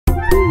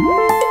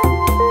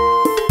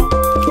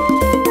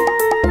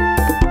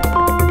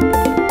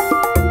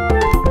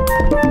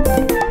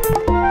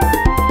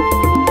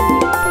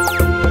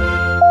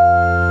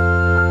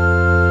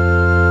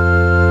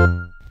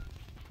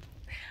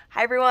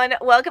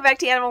everyone. Welcome back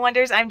to Animal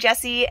Wonders. I'm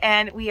Jessi,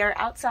 and we are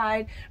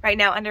outside right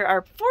now under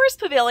our forest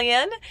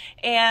pavilion,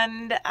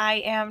 and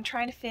I am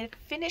trying to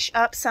finish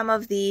up some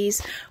of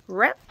these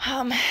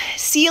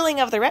sealing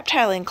of the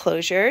reptile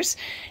enclosures,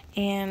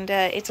 and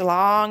it's a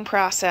long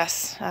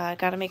process.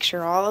 Got to make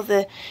sure all of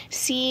the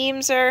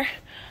seams are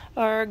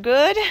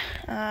good.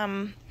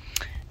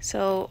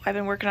 So I've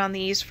been working on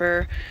these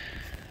for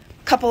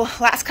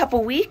last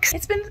couple weeks.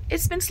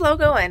 It's been slow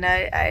going.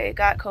 I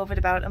got COVID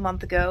about a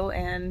month ago,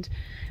 and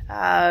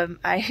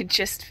I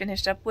just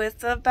finished up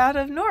with a bout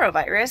of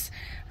norovirus,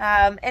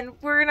 and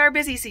we're in our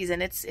busy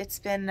season. It's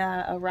been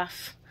a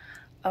rough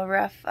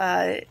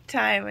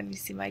time. And you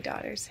see my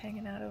daughters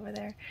hanging out over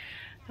there,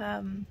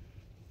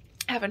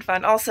 having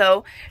fun.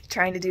 Also,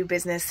 trying to do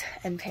business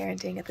and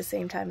parenting at the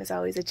same time is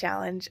always a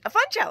challenge, a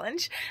fun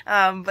challenge,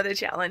 but a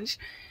challenge.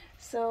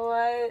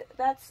 So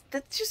that's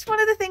just one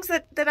of the things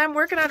that I'm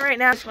working on right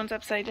now. This one's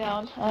upside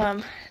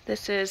down.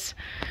 This is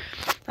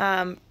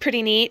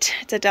pretty neat.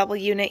 It's a double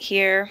unit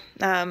here.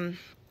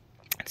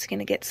 It's going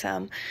to get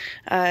some,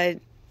 this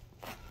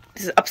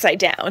is upside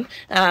down,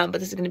 but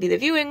this is going to be the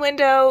viewing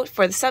window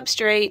for the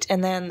substrate,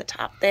 and then the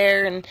top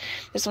there. And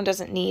this one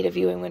doesn't need a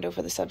viewing window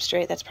for the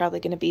substrate. That's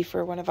probably going to be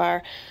for one of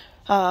our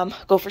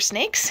gopher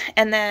snakes.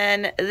 And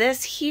then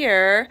this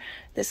here,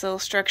 this little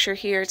structure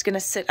here, is going to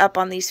sit up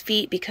on these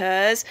feet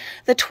because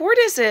the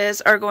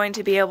tortoises are going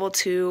to be able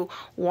to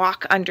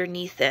walk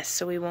underneath this,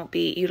 so we won't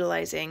be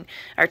utilizing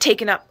or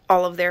taking up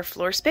all of their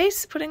floor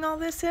space putting all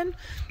this in.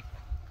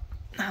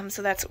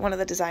 So that's one of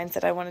the designs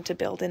that I wanted to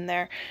build in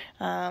there.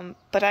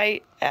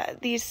 But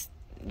these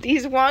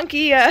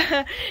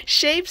wonky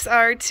shapes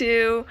are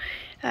to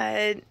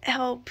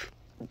help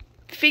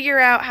figure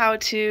out how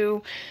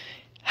to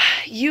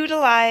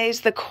utilize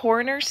the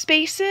corner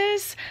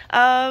spaces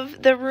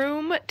of the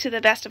room to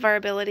the best of our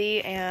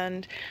ability,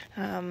 and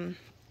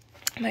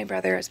my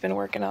brother has been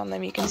working on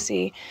them. You can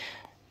see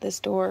this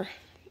door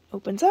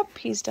opens up.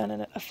 He's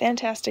done a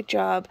fantastic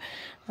job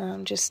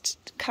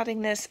just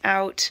cutting this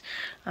out,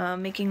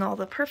 making all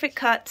the perfect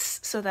cuts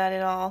so that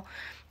it all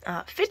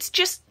fits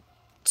just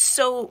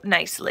so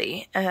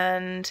nicely.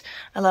 And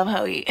I love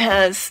how he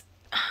has,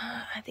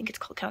 I think it's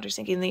called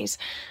countersinking these,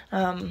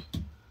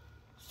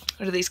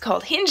 what are these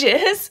called?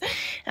 Hinges.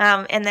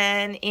 And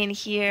then in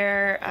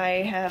here I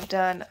have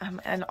done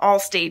in all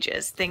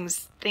stages.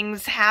 Things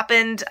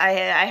happened. I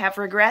have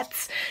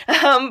regrets.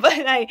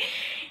 But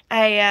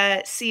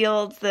I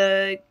sealed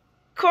the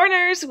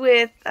corners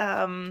with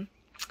the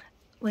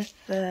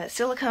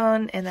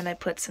silicone, and then I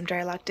put some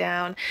dry lock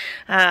down.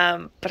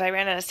 But I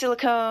ran out of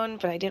silicone,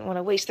 but I didn't want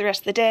to waste the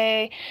rest of the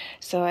day,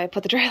 so I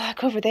put the dry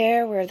lock over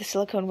there where the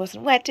silicone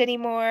wasn't wet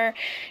anymore.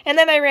 And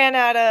then I ran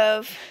out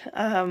of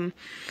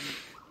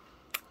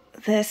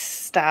this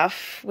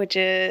stuff, which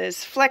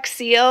is Flex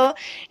Seal,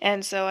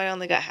 and so I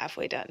only got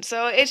halfway done.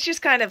 So it's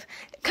just kind of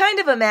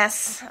a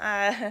mess,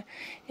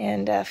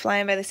 and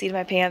flying by the seat of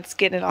my pants,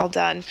 getting it all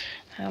done.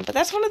 But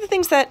that's one of the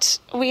things that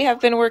we have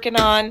been working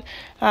on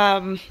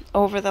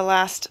over the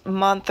last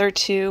month or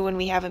two when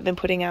we haven't been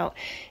putting out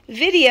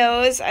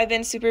videos. I've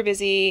been super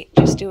busy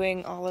just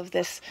doing all of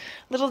this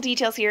little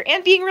details here,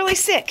 and being really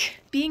sick.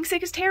 Being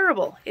sick is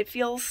terrible. It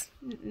feels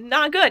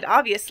not good,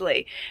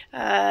 obviously.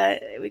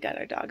 We got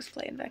our dogs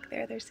playing back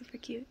there. They're super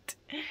cute.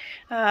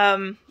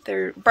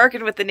 They're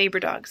barking with the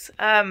neighbor dogs.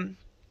 Having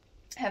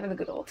a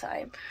good old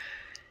time.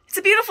 It's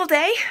a beautiful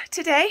day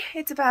today.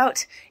 It's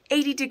about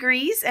 80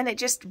 degrees, and it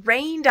just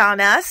rained on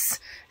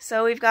us.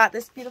 So we've got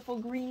this beautiful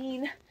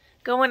green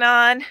going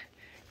on,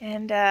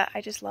 and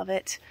I just love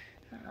it.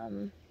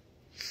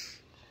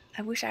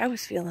 I wish I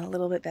was feeling a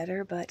little bit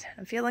better, but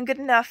I'm feeling good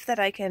enough that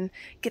I can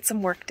get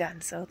some work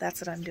done. So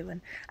that's what I'm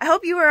doing. I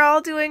hope you are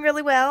all doing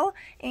really well,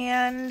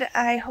 and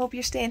I hope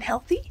you're staying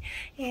healthy,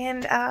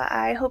 and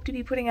I hope to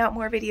be putting out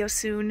more videos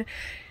soon.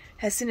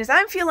 As soon as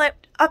I'm feeling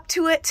up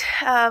to it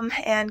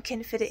and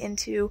can fit it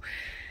into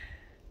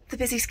the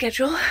busy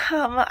schedule,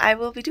 I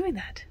will be doing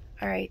that.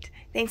 All right.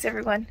 Thanks,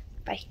 everyone.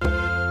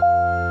 Bye.